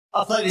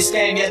I play this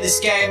game, yeah,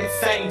 this game of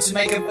fame to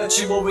make a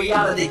virtual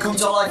reality come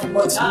to life in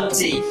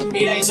mortality. It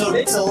ain't so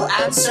little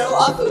and so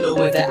I fiddle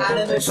with the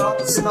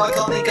animatronics and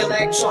iconic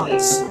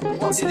electronics.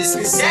 Wanting this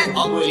cassette,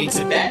 I'm willing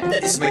to bet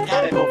that this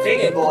mechanical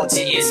fingerboard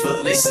is for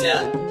the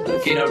listener.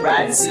 Looking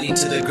around, sitting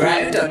to the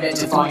ground,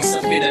 identifying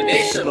something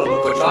additional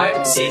or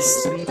driving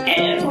assist.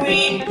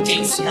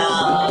 Everything's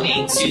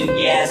coming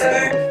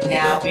together.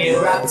 Now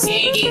we're up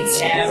taking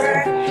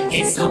terror.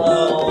 It's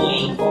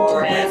glowing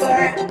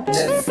forever.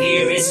 The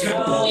fear is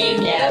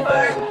growing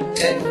ever.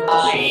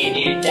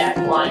 Confided that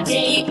one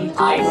day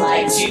I'd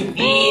like to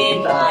be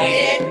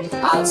invited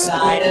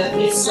outside of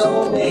this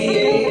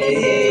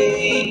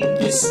domain.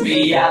 This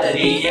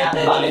reality,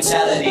 my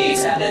mentality,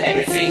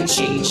 everything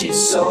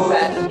changes so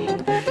rapidly.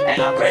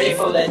 And I'm ready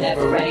for the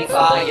never-ending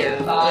fire.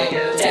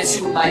 Dance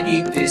to my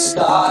deepest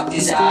dark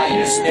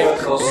desires.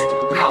 Miracles,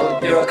 how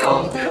a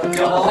miracle. Don't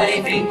know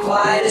anything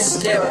quite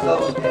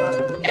hysterical.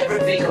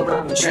 Everything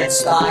around me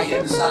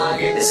transpires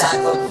as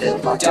I fulfill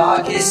my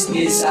darkest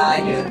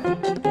desire.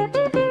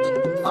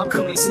 I'm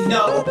coming to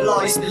know what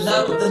lies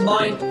below the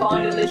mind.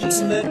 Find a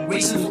legitimate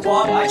reason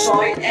why I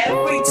try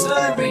every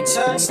turn.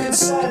 Returns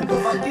concern,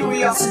 but my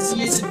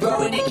curiosity isn't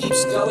growing. It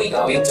keeps going.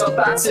 I'll talk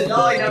back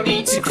tonight. No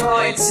need to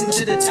cry. Listen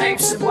to the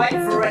tapes and wait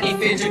for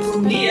anything to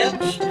come near.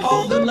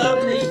 Hold them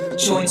lonely,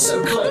 join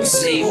so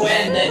closely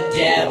when the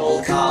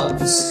devil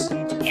comes.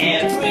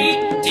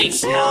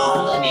 Everything's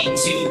coming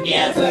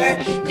together.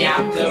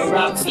 Now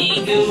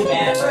corrupting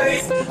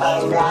whoever's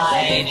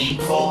arriving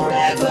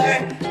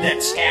forever.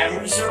 The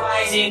terror's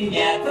rising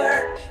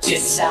never.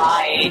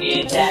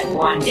 Decided that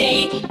one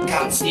day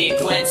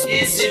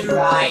consequences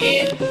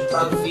arising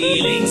from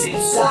feelings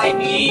inside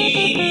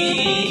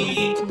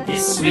me.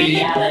 This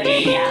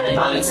reality,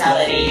 my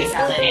mentality,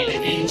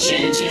 everything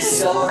changes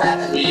so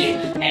rapidly.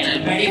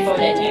 And I'm ready for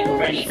that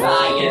never-ending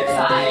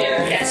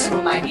fire. That's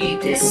from my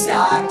deepest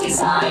dark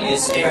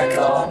desires.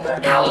 Miracle,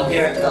 how a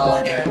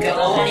miracle. Don't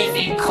know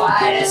anything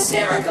quite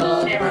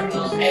hysterical.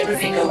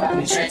 Everything around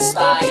me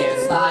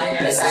transpires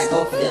as I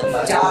fulfill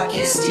my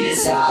darkest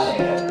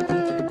desire.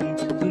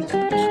 Look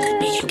at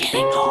me, you're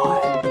getting more.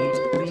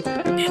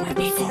 Be with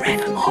me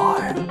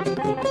forevermore. I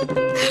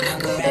can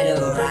go right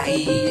over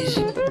eyes.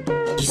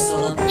 You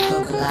still love me,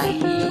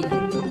 light.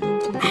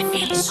 I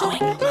feel it so in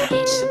your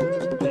mind.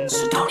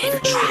 So don't ever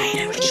try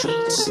to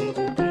retreat.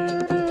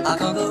 I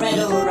can't go red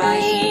or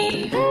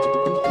right.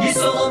 You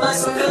stole my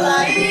soccer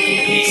light.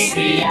 This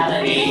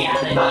reality,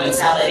 my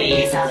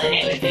mentality,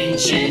 everything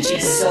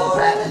changes so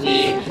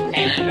rapidly.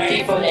 And I'm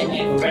ready for that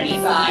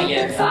never-ending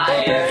fire.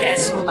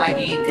 That's from my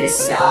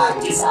deepest dark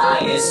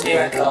desires.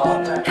 Miracle,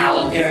 how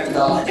a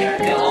miracle.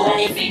 Don't know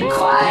anything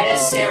quite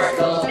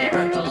hysterical.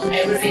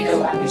 Everything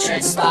around me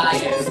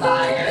transpires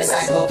as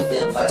I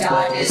fulfill my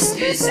darkest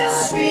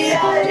desires. This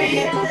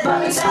reality, my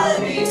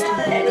mentality,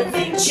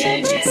 everything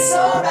changes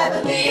so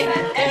rapidly.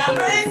 And I'm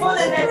ready for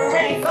the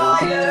never-ending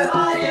fire.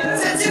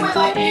 Dancing with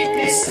my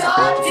deepest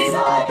dark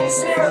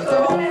desires.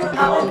 Miracle,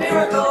 how a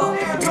miracle.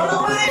 Don't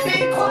know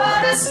anything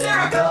quite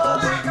hysterical.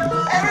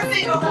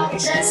 Everything around me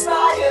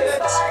transpires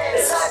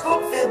as I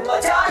fulfill my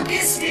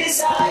darkest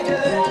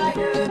desire.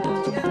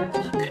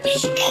 Look at me,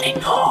 you're getting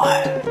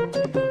more.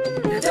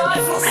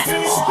 Darkest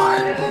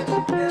desire. I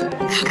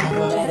can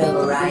go right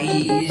over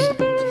eyes.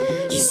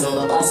 You stole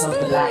the boss of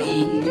the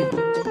light.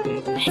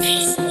 My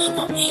face is on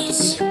my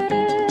knees.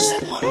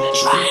 Someone to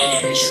try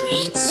to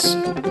retreat.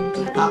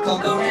 I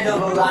can't go red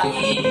over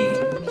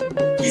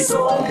right. You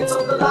saw it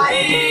on the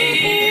light.